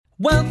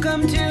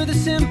Welcome to the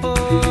Simple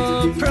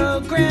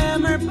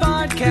Programmer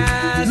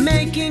Podcast,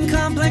 making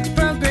complex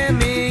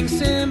programming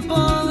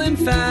simple and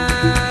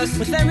fast,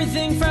 with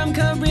everything from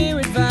career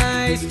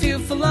advice to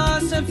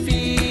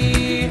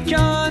philosophy.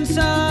 John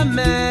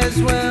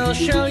Summers will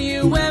show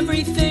you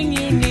everything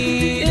you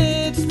need.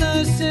 It's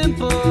the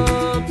Simple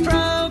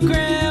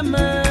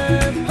Programmer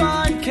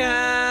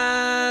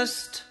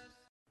Podcast.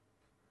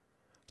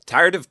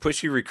 Tired of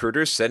pushy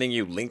recruiters sending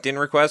you LinkedIn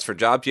requests for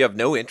jobs you have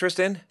no interest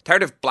in?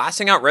 Tired of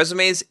blasting out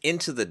resumes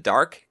into the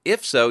dark?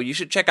 If so, you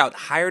should check out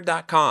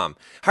Hired.com.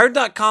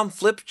 Hired.com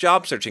flips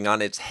job searching on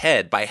its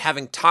head by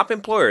having top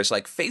employers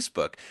like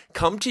Facebook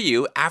come to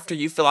you after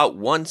you fill out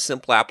one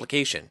simple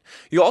application.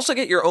 You also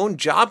get your own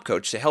job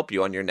coach to help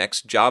you on your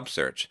next job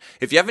search.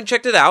 If you haven't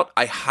checked it out,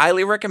 I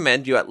highly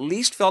recommend you at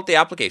least fill out the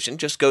application.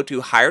 Just go to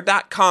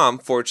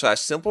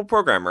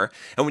Hired.com/simpleprogrammer,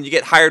 and when you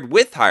get hired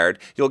with Hired,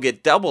 you'll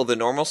get double the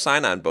normal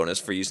sign-on bonus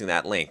for using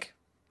that link.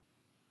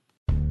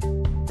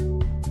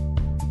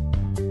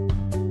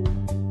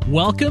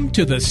 Welcome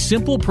to the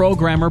Simple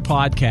Programmer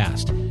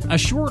Podcast, a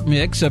short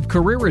mix of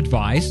career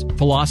advice,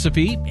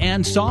 philosophy,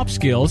 and soft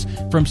skills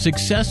from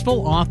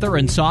successful author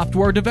and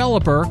software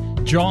developer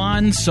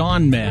John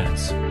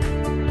Sonmez.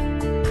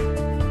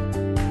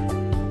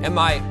 Am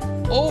I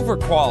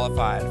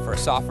overqualified for a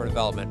software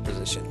development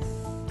position?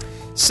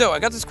 So I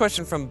got this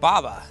question from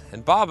Baba,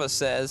 and Baba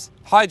says,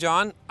 "Hi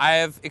John, I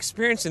have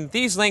experience in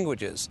these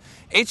languages: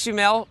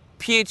 HTML,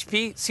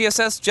 PHP,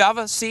 CSS,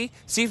 Java, C,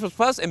 C++,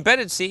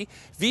 Embedded C,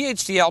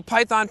 VHDL,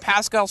 Python,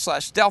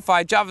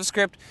 Pascal/Delphi,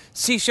 JavaScript,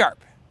 C#.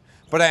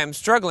 But I am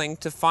struggling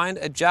to find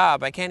a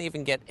job. I can't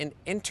even get an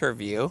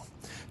interview.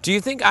 Do you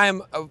think I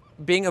am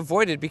being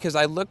avoided because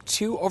I look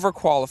too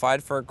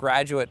overqualified for a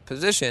graduate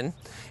position?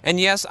 And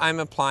yes, I'm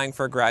applying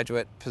for a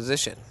graduate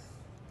position."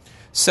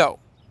 So,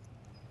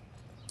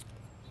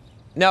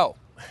 no.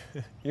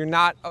 You're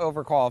not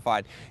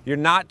overqualified. You're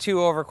not too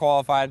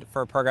overqualified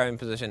for a programming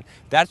position.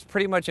 That's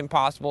pretty much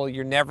impossible.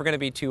 You're never going to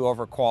be too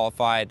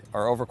overqualified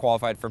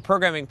for a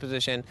programming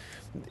position.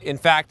 In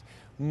fact,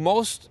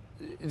 I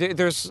did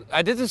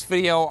this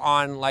video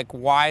on like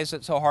why is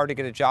it so hard to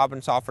get a job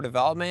in software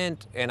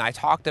development, and I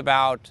talked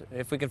about,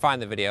 if we can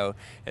find the video,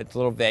 it's a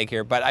little vague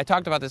here, but I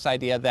talked about this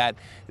idea that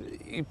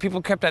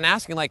people kept on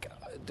asking, like,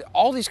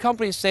 all these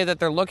companies say that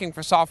they're looking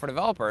for software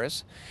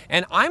developers,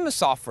 and I'm a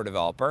software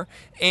developer,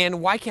 and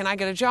why can't I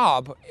get a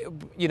job?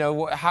 You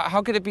know,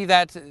 how could it be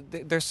that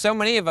there's so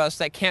many of us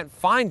that can't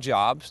find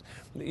jobs,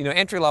 you know,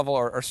 entry level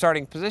or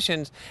starting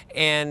positions,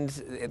 and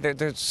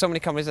there's so many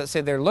companies that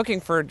say they're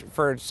looking for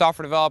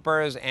software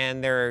developers,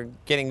 and they're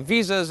getting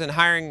visas and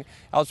hiring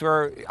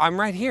elsewhere. I'm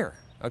right here.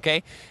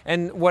 Okay,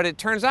 and what it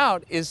turns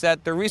out is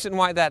that the reason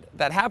why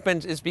that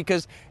happens is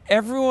because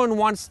everyone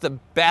wants the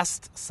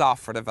best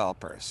software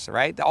developers,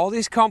 right? All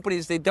these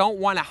companies, they don't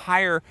want to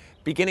hire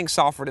beginning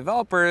software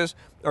developers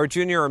or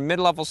junior or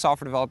mid-level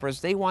software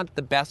developers. They want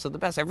the best of the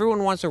best.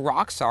 Everyone wants a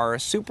rock star or a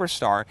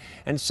superstar,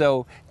 and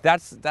so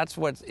that's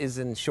what is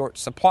in short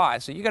supply.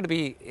 So you got to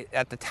be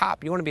at the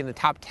top. You want to be in the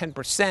top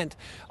 10%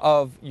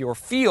 of your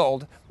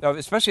field,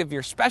 especially of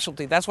your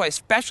specialty. That's why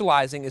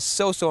specializing is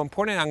so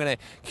important. I'm going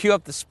to queue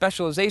up the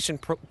specialization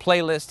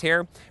playlist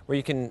here, where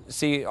you can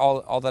see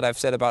all that I've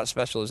said about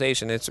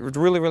specialization. It's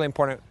really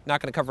important.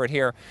 Not going to cover it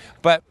here,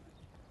 but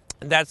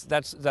that's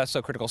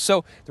so critical.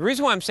 So the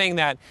reason why I'm saying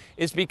that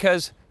is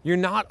because you're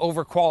not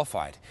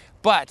overqualified.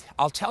 But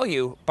I'll tell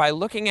you, by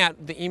looking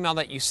at the email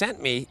that you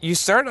sent me, you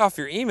started off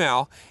your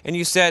email and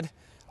you said,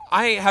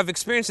 "I have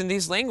experience in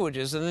these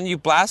languages," and then you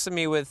blasted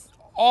me with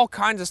all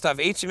kinds of stuff: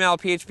 HTML,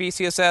 PHP,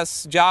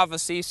 CSS, Java,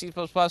 C, C++,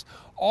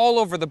 all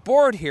over the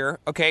board here.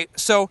 Okay,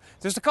 so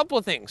there's a couple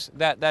of things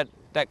that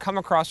come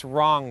across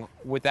wrong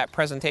with that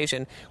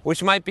presentation,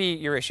 which might be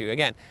your issue.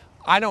 Again,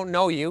 I don't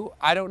know you.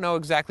 I don't know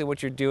exactly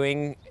what you're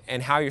doing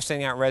and how you're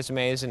sending out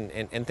resumes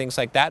and things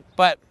like that.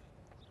 But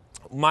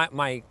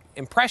my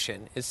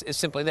impression is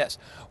simply this.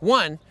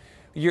 One,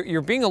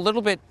 you're being a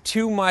little bit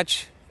too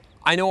much,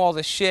 "I know all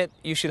this shit,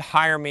 you should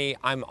hire me,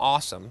 I'm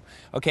awesome,"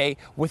 okay,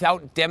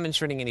 without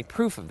demonstrating any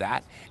proof of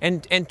that.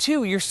 And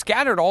two, you're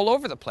scattered all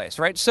over the place,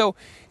 right? So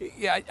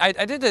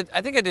I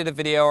think I did a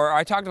video, or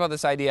I talked about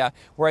this idea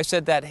where I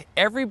said that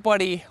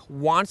everybody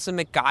wants a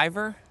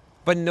MacGyver,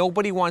 but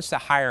nobody wants to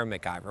hire a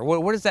MacGyver.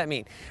 What does that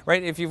mean,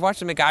 right? If you've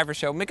watched the MacGyver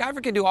show,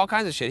 MacGyver can do all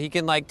kinds of shit. He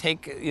can like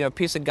take a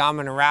piece of gum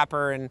and a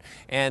wrapper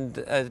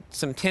and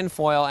some tin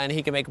foil, and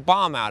he can make a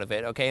bomb out of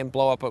it, okay, and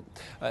blow up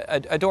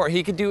a door.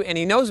 He can do, and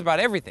he knows about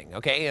everything,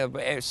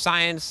 okay,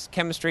 science,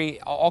 chemistry,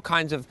 all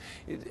kinds of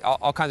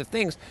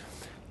things.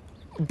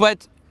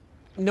 But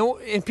no,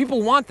 and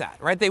people want that,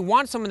 right? They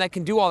want someone that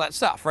can do all that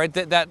stuff, right?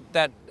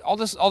 That all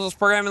those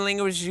programming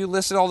languages you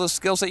listed, all those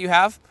skills that you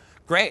have.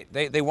 Great.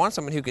 They want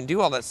someone who can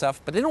do all that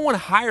stuff, but they don't want to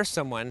hire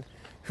someone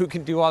who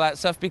can do all that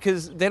stuff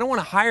because they don't want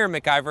to hire a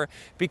MacGyver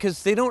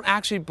because they don't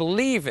actually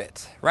believe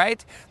it,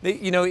 right?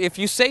 If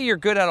you say you're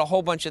good at a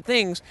whole bunch of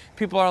things,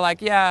 people are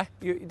like, yeah,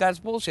 that's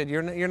bullshit.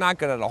 You're not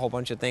good at a whole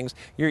bunch of things.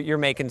 You're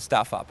making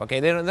stuff up, okay?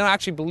 They don't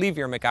actually believe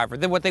you're a MacGyver.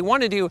 Then what they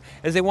want to do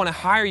is they want to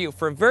hire you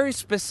for a very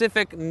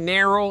specific,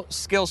 narrow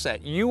skill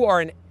set. You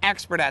are an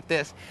expert at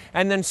this,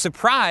 and then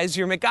surprise,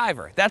 you're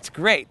MacGyver. That's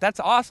great. That's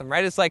awesome,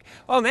 right? It's like,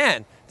 oh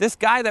man, this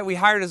guy that we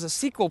hired as a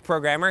SQL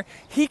programmer,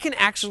 he can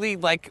actually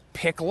like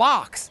pick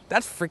locks.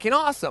 That's freaking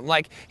awesome.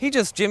 Like he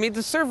just jimmied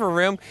the server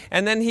room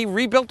and then he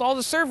rebuilt all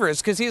the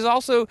servers because he's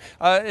also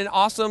an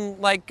awesome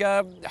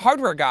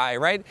hardware guy,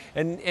 right?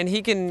 And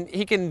he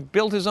can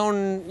build his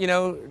own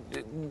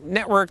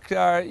network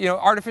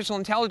artificial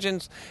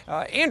intelligence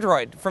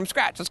Android from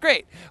scratch. That's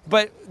great.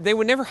 But they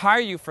would never hire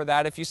you for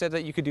that if you said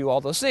that you could do all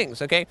those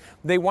things. Okay?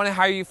 They want to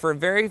hire you for a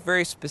very,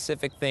 very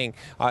specific thing.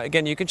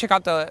 Again, you can check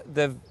out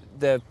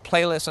the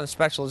playlist on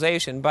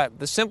specialization, but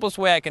the simplest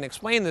way I can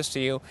explain this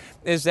to you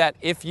is that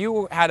if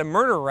you had a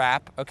murder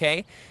rap,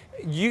 okay,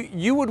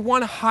 you would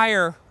want to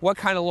hire what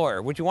kind of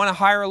lawyer? Would you want to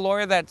hire a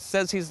lawyer that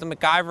says he's the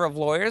MacGyver of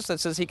lawyers, that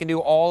says he can do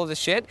all of the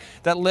shit,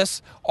 that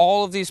lists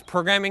all of these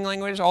programming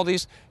languages, all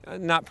these,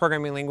 not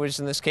programming languages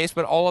in this case,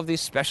 but all of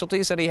these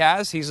specialties that he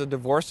has? He's a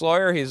divorce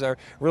lawyer, he's a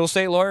real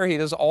estate lawyer, he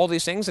does all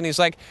these things, and he's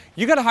like,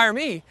 you got to hire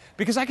me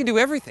because I can do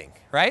everything,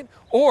 right?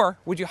 Or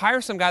would you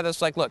hire some guy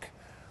that's like, look,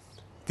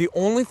 the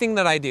only thing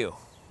that I do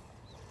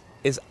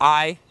is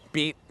I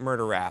beat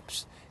murder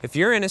raps. If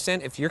you're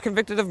innocent, if you're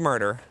convicted of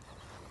murder,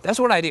 that's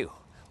what I do.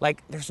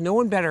 Like, there's no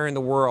one better in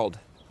the world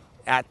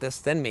at this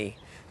than me.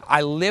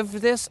 I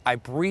live this, I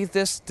breathe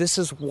this, this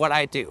is what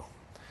I do.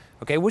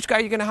 Okay, which guy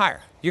are you gonna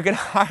hire? You're gonna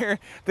hire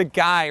the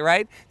guy,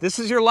 right? This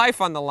is your life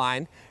on the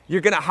line.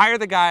 You're gonna hire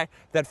the guy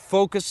that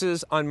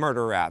focuses on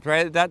murder rap,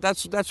 right?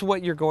 That's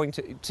what you're going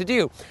to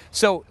do.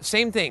 So,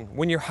 same thing,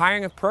 when you're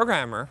hiring a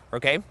programmer,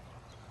 okay?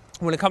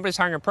 When a company's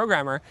hiring a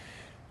programmer,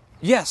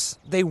 yes,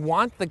 they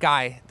want the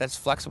guy that's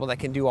flexible, that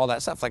can do all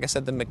that stuff. Like I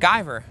said, the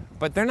MacGyver,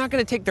 but they're not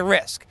going to take the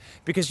risk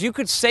because you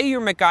could say you're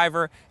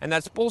MacGyver and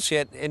that's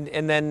bullshit,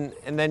 and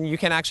then you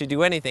can't actually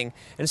do anything.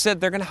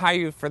 Instead, they're going to hire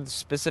you for the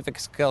specific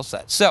skill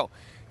set. So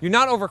you're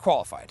not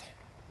overqualified.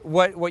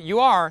 What you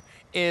are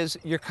is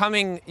you're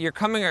coming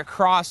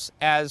across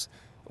as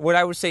what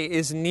I would say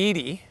is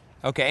needy.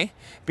 Okay,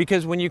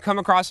 because when you come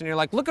across and you're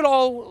like, look at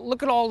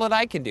all that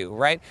I can do,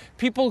 right?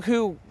 People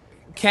who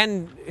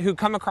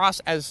come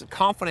across as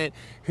confident,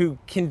 who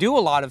can do a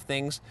lot of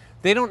things,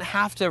 they don't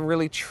have to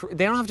really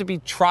they don't have to be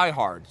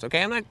tryhards,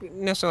 okay? I'm not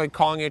necessarily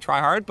calling you a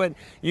tryhard, but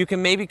you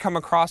can maybe come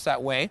across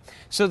that way.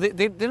 So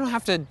they don't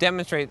have to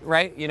demonstrate,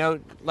 right?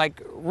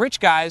 Like rich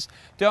guys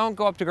don't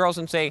go up to girls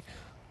and say,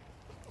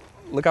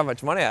 look how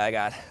much money I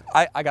got.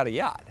 I got a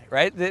yacht,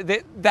 right?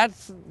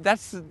 That's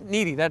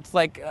needy. That's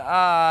like,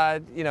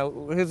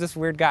 who's this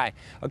weird guy,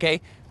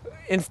 okay?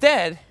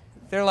 Instead,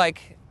 they're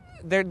like,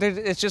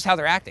 it's just how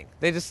they're acting.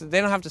 They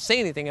don't have to say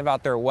anything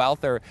about their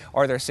wealth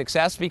or their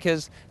success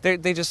because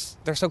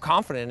they're so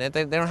confident in it.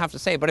 They don't have to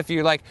say. But if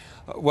you're like,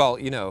 well,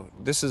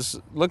 this is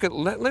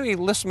let me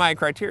list my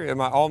criteria,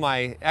 all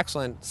my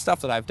excellent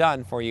stuff that I've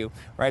done for you,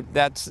 right?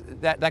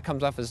 That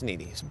comes off as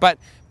needy. But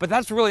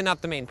that's really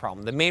not the main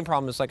problem. The main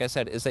problem is, like I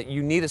said, is that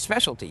you need a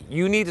specialty.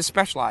 You need to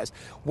specialize.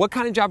 What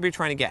kind of job you're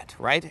trying to get,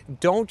 right?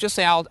 Don't just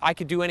say I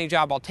could do any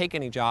job. I'll take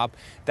any job.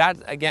 That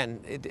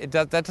again,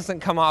 that doesn't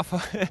come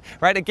off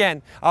right.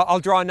 Again, I'll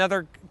draw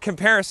another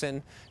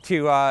comparison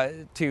to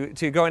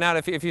going out.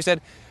 If you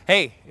said,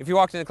 hey, if you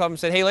walked in the club and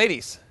said, hey,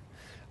 ladies,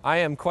 I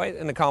am quite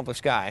an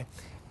accomplished guy.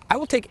 I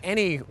will take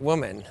any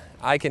woman.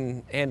 I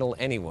can handle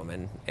any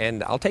woman,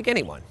 and I'll take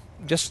anyone.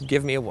 Just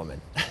give me a woman.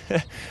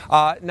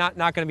 Not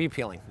going to be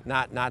appealing.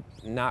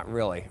 Not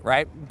really,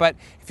 right? But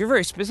if you're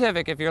very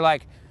specific, if you're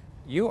like,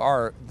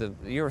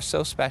 you're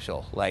so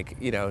special, like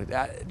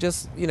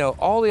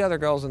all the other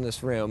girls in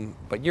this room,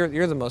 but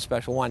you're the most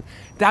special one.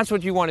 That's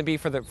what you want to be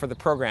for the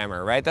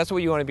programmer, right? That's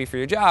what you want to be for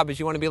your job. Is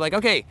you want to be like,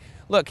 okay,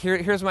 look,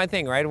 here's my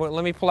thing, right?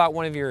 Let me pull out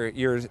one of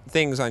your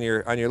things on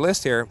your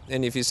list here,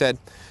 and if you said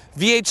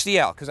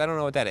VHDL, because I don't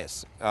know what that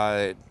is.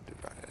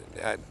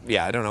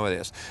 Yeah, I don't know what it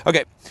is.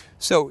 Okay,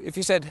 so if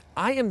you said,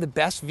 I am the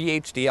best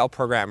VHDL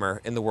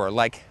programmer in the world,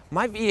 like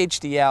my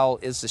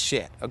VHDL is the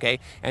shit, okay?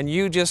 And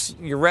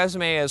your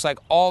resume is like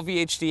all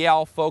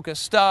VHDL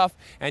focused stuff,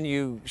 and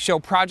you show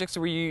projects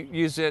where you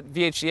use it,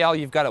 VHDL,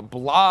 you've got a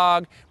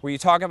blog where you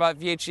talk about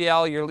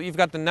VHDL, you've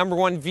got the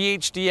 #1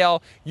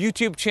 VHDL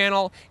YouTube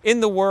channel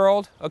in the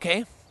world,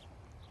 okay?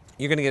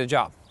 You're gonna get a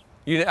job.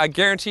 I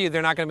guarantee you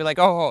they're not gonna be like,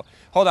 oh,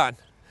 hold on.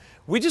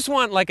 We just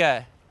want like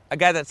a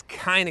guy that's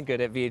kind of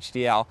good at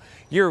VHDL.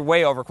 You're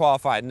way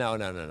overqualified. No.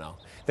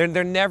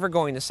 They're never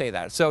going to say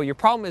that. So your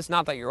problem is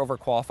not that you're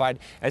overqualified,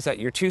 it's that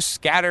you're too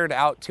scattered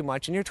out too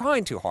much and you're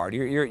trying too hard.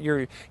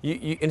 You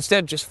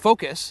instead just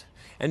focus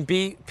and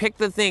pick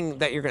the thing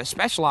that you're going to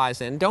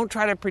specialize in. Don't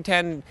try to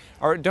pretend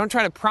or don't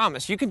try to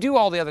promise. You can do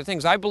all the other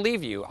things. I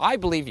believe you.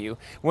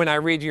 When I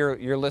read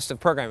your list of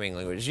programming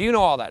languages. You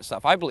know all that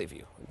stuff. I believe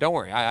you. Don't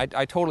worry.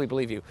 I totally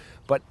believe you.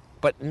 But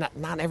but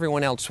not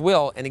everyone else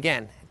will. And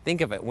again,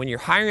 think of it. When you're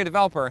hiring a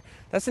developer,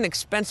 that's an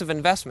expensive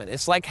investment.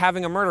 It's like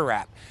having a murder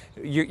rap.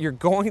 You're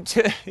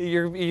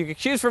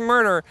accused for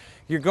murder.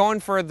 You're going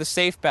for the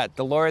safe bet,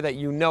 the lawyer that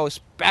you know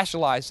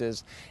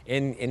specializes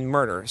in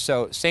murder.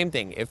 So same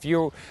thing. If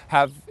your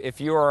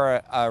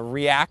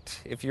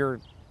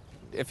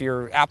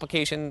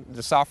application,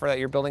 the software that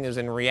you're building is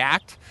in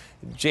React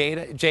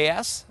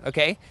JS,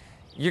 okay,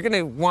 you're going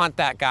to want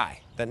that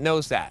guy that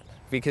knows that,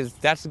 because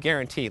that's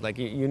guaranteed. Like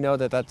you know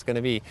that's going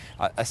to be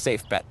a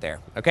safe bet there.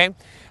 Okay,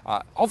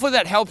 hopefully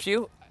that helps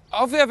you.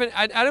 Hopefully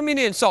I don't mean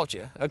to insult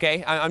you.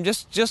 Okay, I'm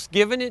just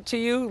giving it to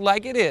you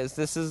like it is.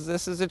 This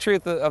is the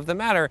truth of the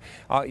matter.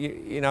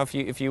 You know,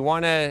 if you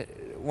want to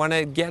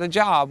get a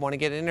job, want to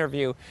get an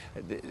interview,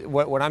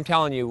 what I'm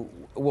telling you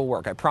will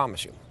work. I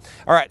promise you.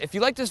 All right, if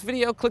you like this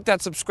video, click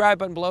that subscribe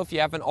button below if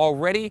you haven't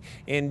already,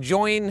 and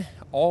join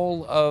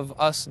all of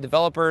us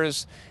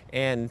developers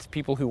and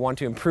people who want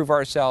to improve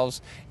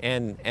ourselves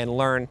and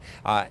learn.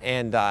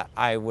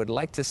 I would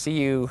like to see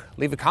you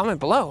leave a comment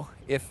below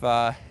if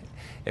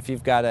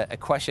you've got a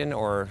question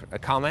or a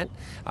comment,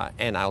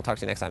 and I'll talk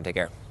to you next time. Take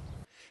care.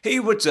 Hey,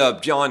 what's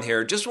up? John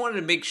here. Just wanted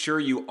to make sure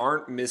you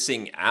aren't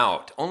missing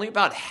out. Only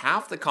about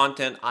half the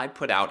content I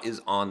put out is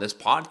on this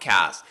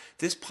podcast.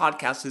 This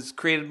podcast is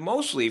created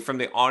mostly from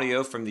the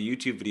audio from the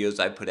YouTube videos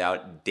I put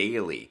out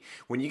daily.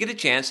 When you get a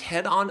chance,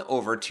 head on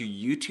over to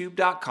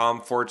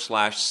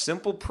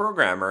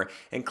youtube.com/simpleprogrammer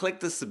and click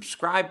the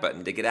subscribe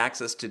button to get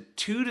access to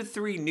 2 to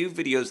 3 new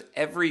videos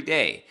every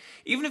day.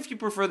 Even if you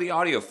prefer the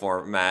audio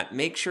format,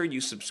 make sure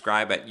you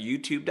subscribe at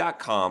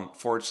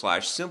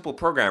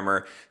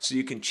youtube.com/simpleprogrammer so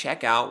you can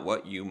check out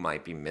what you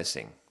might be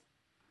missing.